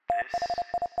This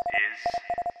is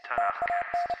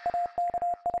Tanakhcast.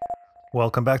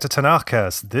 Welcome back to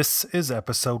Tanakhcast. This is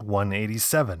episode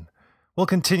 187. We'll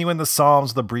continue in the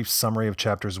Psalms with a brief summary of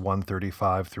chapters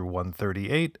 135 through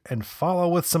 138 and follow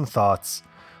with some thoughts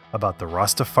about the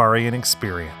Rastafarian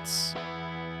experience.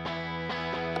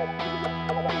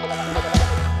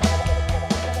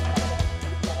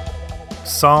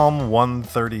 Psalm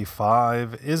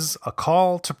 135 is a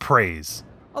call to praise.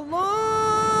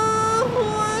 Allahu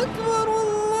Akbar,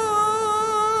 Allah.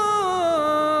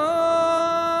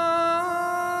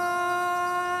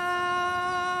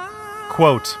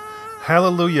 Quote,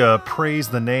 Hallelujah, praise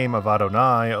the name of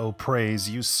Adonai, O praise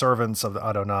you servants of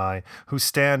Adonai, who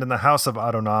stand in the house of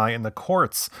Adonai, in the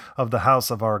courts of the house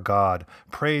of our God.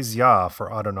 Praise Yah,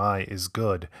 for Adonai is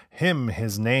good, him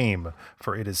his name,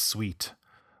 for it is sweet.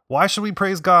 Why should we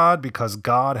praise God? Because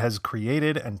God has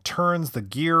created and turns the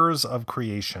gears of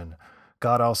creation.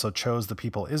 God also chose the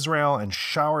people Israel and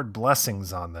showered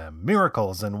blessings on them,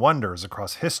 miracles and wonders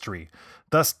across history,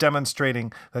 thus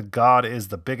demonstrating that God is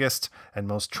the biggest and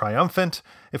most triumphant.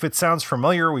 If it sounds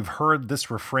familiar, we've heard this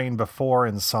refrain before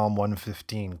in Psalm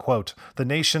 115. Quote, the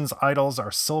nation's idols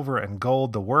are silver and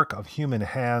gold, the work of human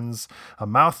hands. A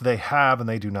mouth they have and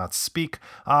they do not speak,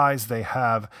 eyes they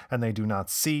have and they do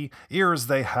not see, ears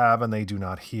they have and they do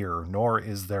not hear, nor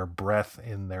is there breath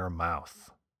in their mouth.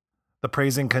 The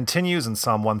praising continues in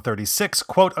Psalm 136,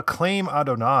 quote, acclaim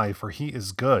Adonai, for he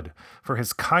is good, for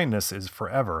his kindness is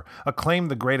forever. Acclaim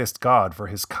the greatest God, for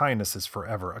his kindness is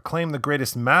forever. Acclaim the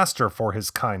greatest Master, for his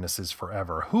kindness is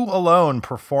forever. Who alone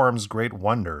performs great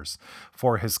wonders,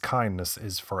 for his kindness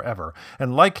is forever.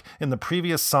 And like in the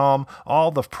previous psalm, all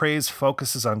the praise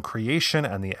focuses on creation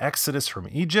and the exodus from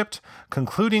Egypt,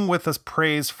 concluding with a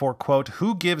praise for, quote,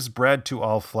 who gives bread to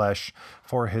all flesh,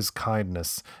 for his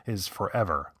kindness is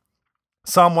forever.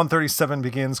 Psalm 137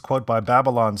 begins, quote, by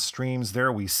Babylon's streams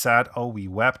there we sat, oh, we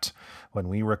wept when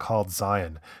we recalled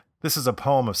Zion. This is a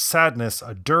poem of sadness,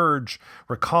 a dirge,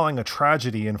 recalling a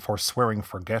tragedy and forswearing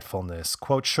forgetfulness.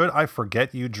 Quote, should I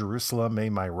forget you, Jerusalem, may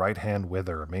my right hand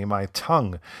wither, may my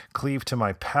tongue cleave to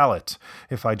my palate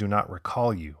if I do not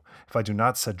recall you, if I do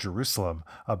not set Jerusalem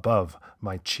above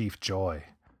my chief joy.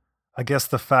 I guess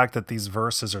the fact that these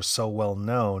verses are so well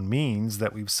known means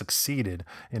that we've succeeded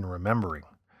in remembering.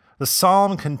 The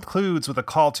psalm concludes with a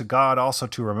call to God also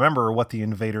to remember what the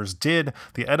invaders did,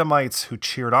 the Edomites who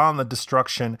cheered on the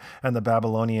destruction, and the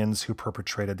Babylonians who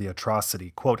perpetrated the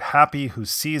atrocity. Quote, happy who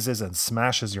seizes and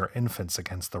smashes your infants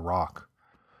against the rock.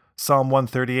 Psalm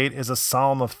 138 is a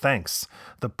psalm of thanks.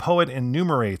 The poet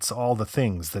enumerates all the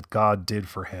things that God did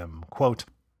for him. Quote,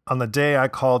 on the day I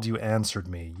called you answered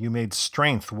me. You made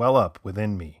strength well up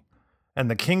within me. And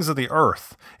the kings of the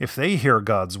earth, if they hear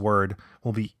God's word,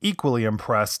 will be equally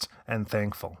impressed and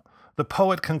thankful. The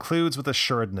poet concludes with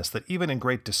assuredness that even in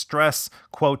great distress,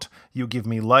 quote, you give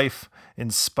me life, in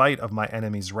spite of my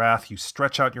enemy's wrath, you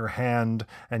stretch out your hand,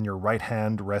 and your right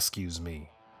hand rescues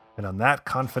me. And on that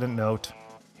confident note,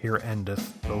 here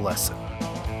endeth the lesson.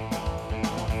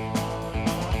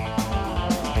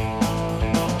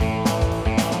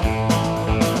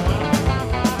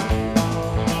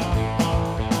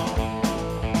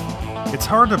 It's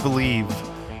hard to believe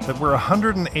that we're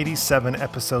 187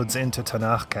 episodes into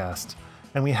Tanakhcast,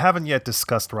 and we haven't yet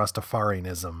discussed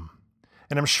Rastafarianism.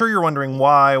 And I'm sure you're wondering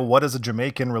why. What does a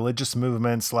Jamaican religious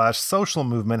movement / social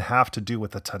movement have to do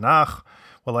with the Tanakh?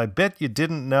 Well, I bet you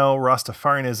didn't know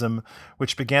Rastafarianism,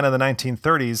 which began in the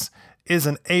 1930s, is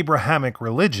an Abrahamic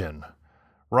religion.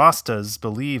 Rastas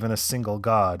believe in a single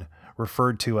God,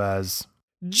 referred to as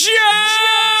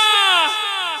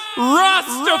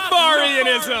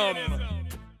Rastafarianism.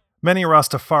 Many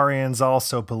Rastafarians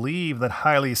also believe that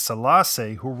Haile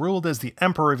Selassie, who ruled as the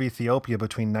Emperor of Ethiopia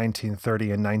between 1930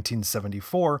 and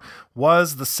 1974,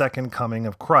 was the second coming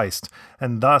of Christ,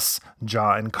 and thus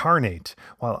Jah incarnate,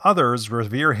 while others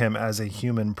revere him as a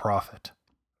human prophet.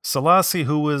 Selassie,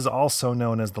 who was also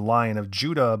known as the Lion of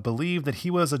Judah, believed that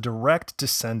he was a direct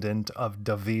descendant of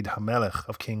David HaMelech,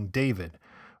 of King David,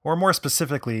 or more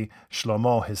specifically,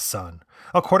 Shlomo, his son.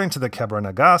 According to the Kebra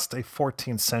Nagast, a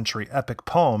 14th century epic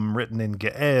poem written in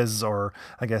Ge'ez, or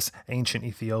I guess ancient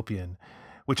Ethiopian,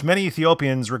 which many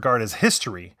Ethiopians regard as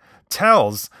history,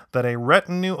 tells that a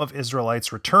retinue of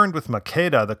Israelites returned with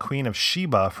Makeda, the queen of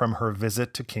Sheba, from her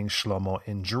visit to King Shlomo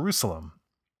in Jerusalem.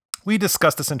 We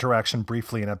discussed this interaction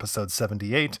briefly in episode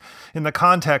 78 in the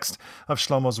context of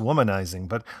Shlomo's womanizing,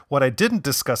 but what I didn't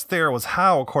discuss there was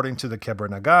how, according to the Keber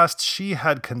Nagast, she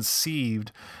had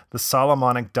conceived the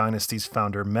Solomonic dynasty's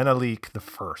founder Menelik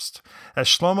I. As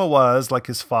Shlomo was, like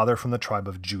his father from the tribe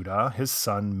of Judah, his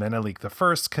son Menelik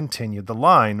I continued the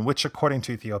line, which, according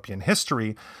to Ethiopian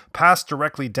history, passed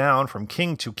directly down from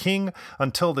king to king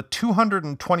until the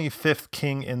 225th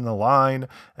king in the line,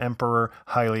 Emperor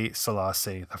Haile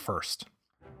Selassie I.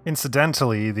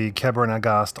 Incidentally, the Keber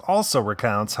Nagast also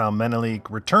recounts how Menelik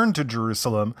returned to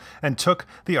Jerusalem and took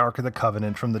the Ark of the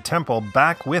Covenant from the temple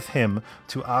back with him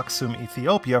to Aksum,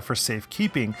 Ethiopia for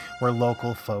safekeeping, where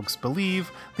local folks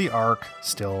believe the Ark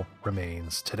still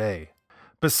remains today.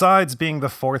 Besides being the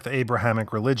fourth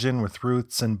Abrahamic religion with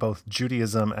roots in both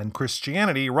Judaism and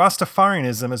Christianity,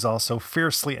 Rastafarianism is also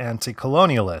fiercely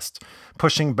anti-colonialist,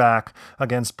 pushing back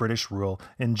against British rule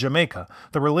in Jamaica.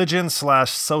 The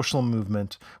religion/social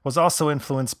movement was also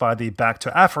influenced by the Back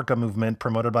to Africa movement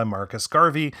promoted by Marcus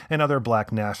Garvey and other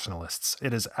black nationalists.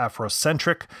 It is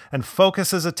Afrocentric and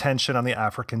focuses attention on the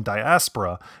African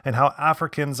diaspora and how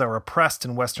Africans are oppressed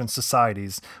in Western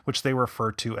societies, which they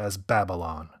refer to as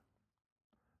Babylon.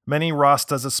 Many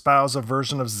Rastas espouse a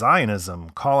version of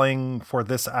Zionism, calling for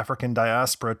this African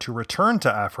diaspora to return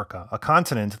to Africa, a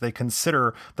continent they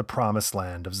consider the promised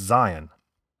land of Zion.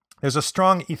 There's a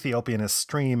strong Ethiopianist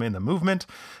stream in the movement,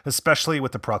 especially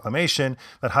with the proclamation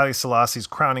that Haile Selassie's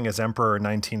crowning as emperor in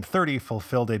 1930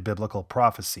 fulfilled a biblical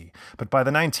prophecy. But by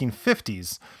the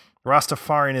 1950s,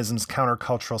 Rastafarianism's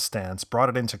countercultural stance brought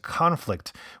it into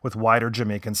conflict with wider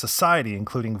Jamaican society,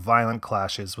 including violent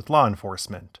clashes with law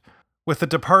enforcement. With the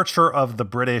departure of the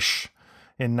British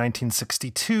in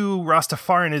 1962,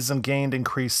 Rastafarianism gained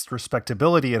increased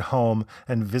respectability at home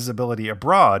and visibility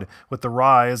abroad with the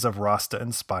rise of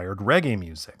Rasta-inspired reggae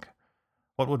music.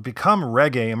 What would become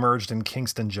reggae emerged in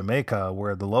Kingston, Jamaica,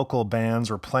 where the local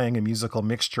bands were playing a musical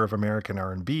mixture of American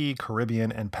R&B,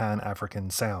 Caribbean, and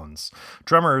Pan-African sounds.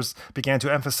 Drummers began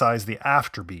to emphasize the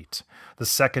afterbeat, the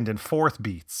second and fourth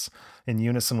beats, in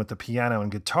unison with the piano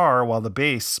and guitar, while the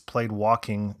bass played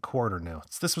walking quarter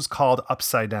notes. This was called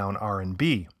upside-down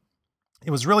R&B. It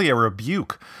was really a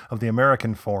rebuke of the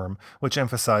American form, which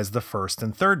emphasized the first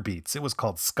and third beats. It was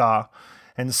called ska,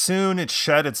 and soon it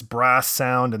shed its brass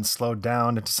sound and slowed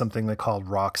down into something they called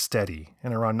rock steady.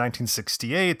 And around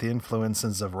 1968, the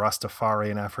influences of Rastafari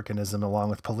and Africanism,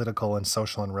 along with political and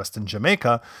social unrest in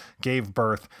Jamaica, gave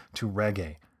birth to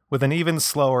reggae, with an even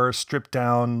slower,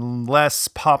 stripped-down, less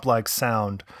pop-like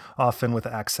sound, often with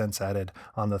accents added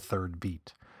on the third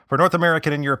beat. For North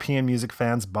American and European music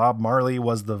fans, Bob Marley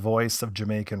was the voice of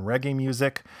Jamaican reggae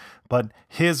music, but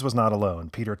his was not alone.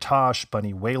 Peter Tosh,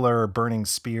 Bunny Wailer, Burning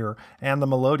Spear, and the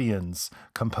Melodians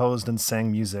composed and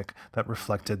sang music that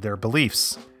reflected their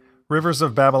beliefs. Rivers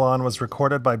of Babylon was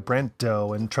recorded by Brent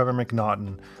Doe and Trevor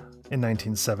McNaughton in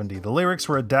 1970. The lyrics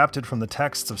were adapted from the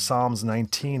texts of Psalms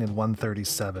 19 and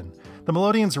 137. The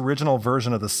Melodians' original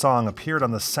version of the song appeared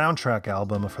on the soundtrack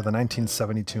album for the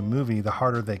 1972 movie The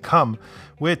Harder They Come,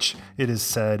 which, it is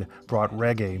said, brought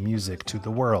reggae music to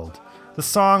the world. The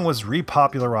song was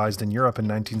repopularized in Europe in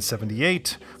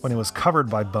 1978 when it was covered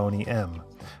by Boney M.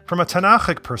 From a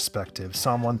Tanakhic perspective,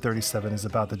 Psalm 137 is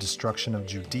about the destruction of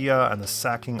Judea and the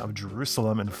sacking of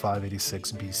Jerusalem in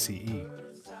 586 BCE.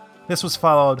 This was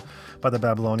followed by the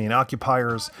Babylonian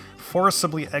occupiers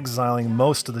forcibly exiling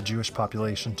most of the Jewish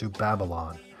population to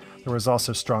Babylon. There was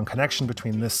also a strong connection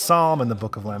between this psalm and the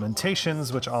Book of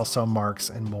Lamentations, which also marks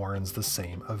and mourns the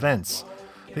same events.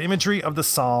 The imagery of the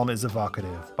psalm is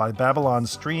evocative. By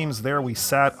Babylon's streams there we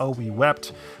sat, oh we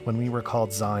wept, when we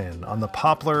recalled Zion. On the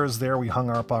poplars there we hung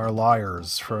up our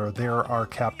lyres, for there our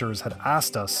captors had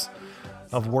asked us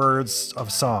of words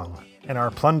of song, and our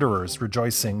plunderers,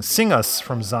 rejoicing, sing us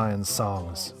from Zion's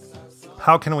songs.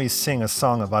 How can we sing a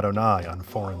song of Adonai on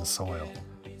foreign soil?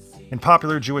 In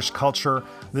popular Jewish culture,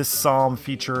 this psalm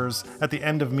features at the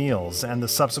end of meals, and the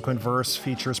subsequent verse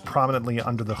features prominently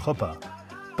under the chuppah.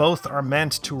 Both are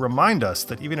meant to remind us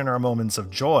that even in our moments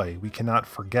of joy, we cannot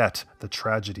forget the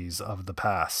tragedies of the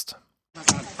past.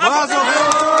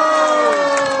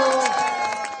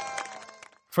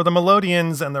 For the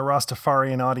Melodians and the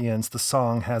Rastafarian audience, the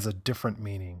song has a different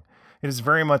meaning. It is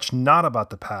very much not about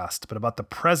the past, but about the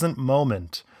present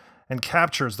moment, and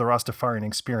captures the Rastafarian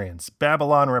experience.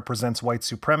 Babylon represents white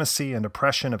supremacy and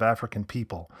oppression of African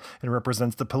people. It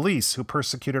represents the police who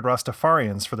persecuted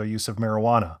Rastafarians for their use of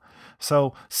marijuana.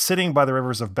 So, sitting by the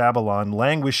rivers of Babylon,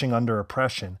 languishing under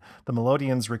oppression, the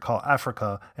Melodians recall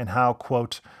Africa and how,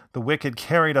 quote, the wicked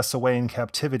carried us away in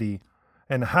captivity,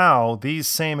 and how these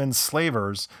same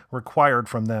enslavers required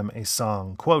from them a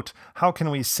song. Quote, "How can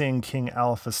we sing King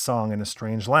Alpha's song in a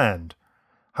strange land?"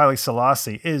 Haile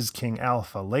Selassie is King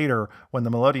Alpha. Later, when the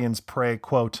Melodians pray,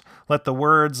 quote, "Let the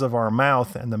words of our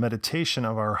mouth and the meditation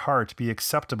of our heart be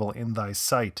acceptable in thy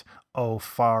sight, O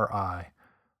Far Eye."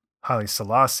 Haile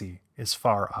Selassie is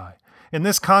Far Eye. In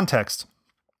this context,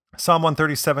 Psalm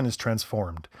 137 is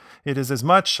transformed. It is as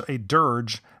much a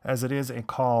dirge as it is a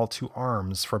call to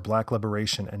arms for black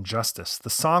liberation and justice. The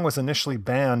song was initially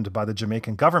banned by the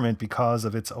Jamaican government because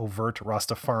of its overt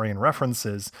Rastafarian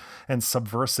references and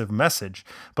subversive message,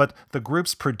 but the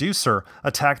group's producer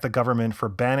attacked the government for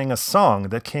banning a song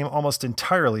that came almost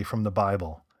entirely from the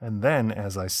Bible. And then,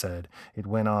 as I said, it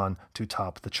went on to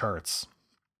top the charts.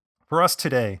 For us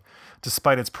today,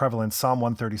 despite its prevalence, Psalm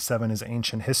 137 is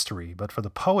ancient history, but for the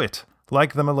poet,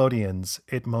 like the Melodians,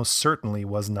 it most certainly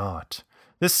was not.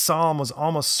 This psalm was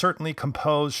almost certainly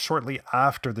composed shortly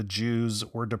after the Jews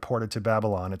were deported to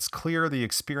Babylon. It's clear the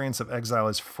experience of exile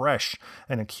is fresh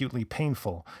and acutely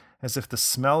painful, as if the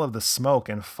smell of the smoke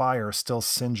and fire still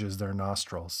singes their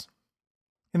nostrils.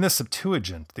 In the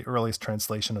Septuagint, the earliest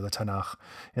translation of the Tanakh,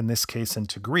 in this case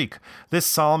into Greek, this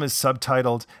psalm is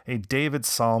subtitled a David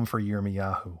Psalm for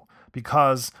Yirmiyahu,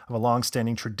 because of a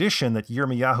long-standing tradition that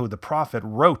Yirmiyahu the prophet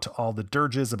wrote all the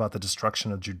dirges about the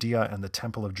destruction of Judea and the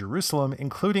Temple of Jerusalem,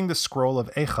 including the scroll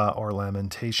of Echa or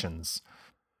Lamentations.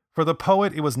 For the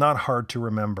poet, it was not hard to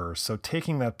remember, so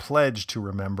taking that pledge to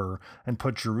remember and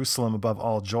put Jerusalem above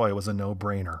all joy was a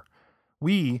no-brainer.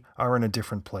 We are in a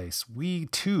different place. We,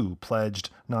 too,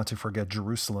 pledged not to forget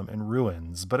Jerusalem in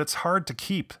ruins, but it's hard to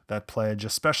keep that pledge,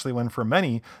 especially when, for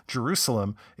many,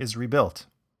 Jerusalem is rebuilt.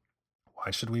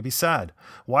 Why should we be sad?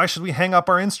 Why should we hang up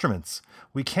our instruments?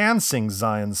 We can sing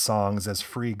Zion's songs as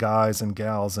free guys and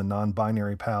gals and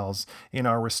non-binary pals in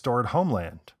our restored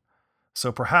homeland.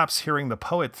 So perhaps hearing the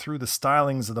poet through the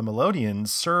stylings of the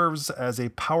Melodians serves as a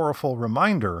powerful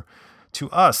reminder to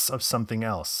us of something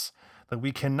else, that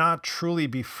we cannot truly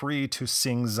be free to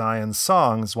sing Zion's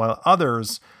songs while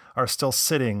others are still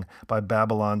sitting by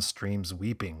Babylon's streams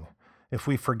weeping. If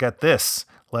we forget this,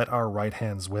 let our right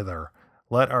hands wither.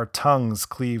 Let our tongues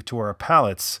cleave to our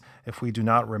palates if we do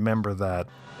not remember that.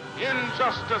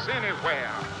 Injustice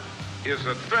anywhere is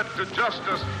a threat to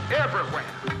justice everywhere.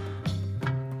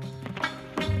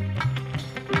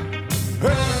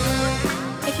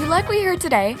 If you like what you heard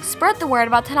today, spread the word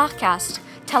about TanachCast.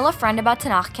 Tell a friend about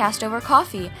TanachCast over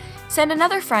coffee. Send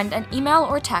another friend an email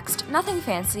or text, nothing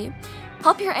fancy.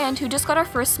 Help your aunt who just got her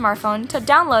first smartphone to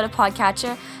download a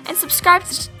podcatcher and subscribe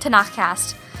to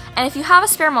TanachCast. And if you have a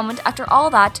spare moment after all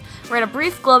that, write a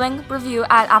brief glowing review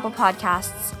at Apple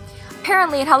Podcasts.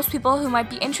 Apparently, it helps people who might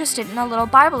be interested in a little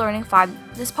Bible learning vibe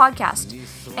this podcast,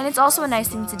 and it's also a nice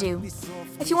thing to do.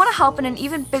 If you want to help in an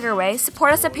even bigger way,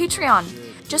 support us at Patreon.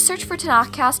 Just search for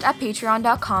TanachCast at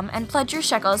patreon.com and pledge your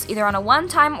shekels either on a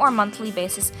one-time or monthly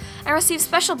basis and receive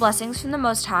special blessings from the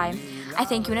Most High. I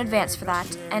thank you in advance for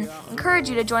that, and encourage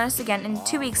you to join us again in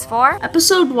 2 weeks for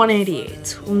Episode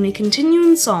 188, when we continue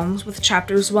in Psalms with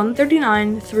chapters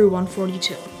 139 through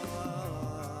 142.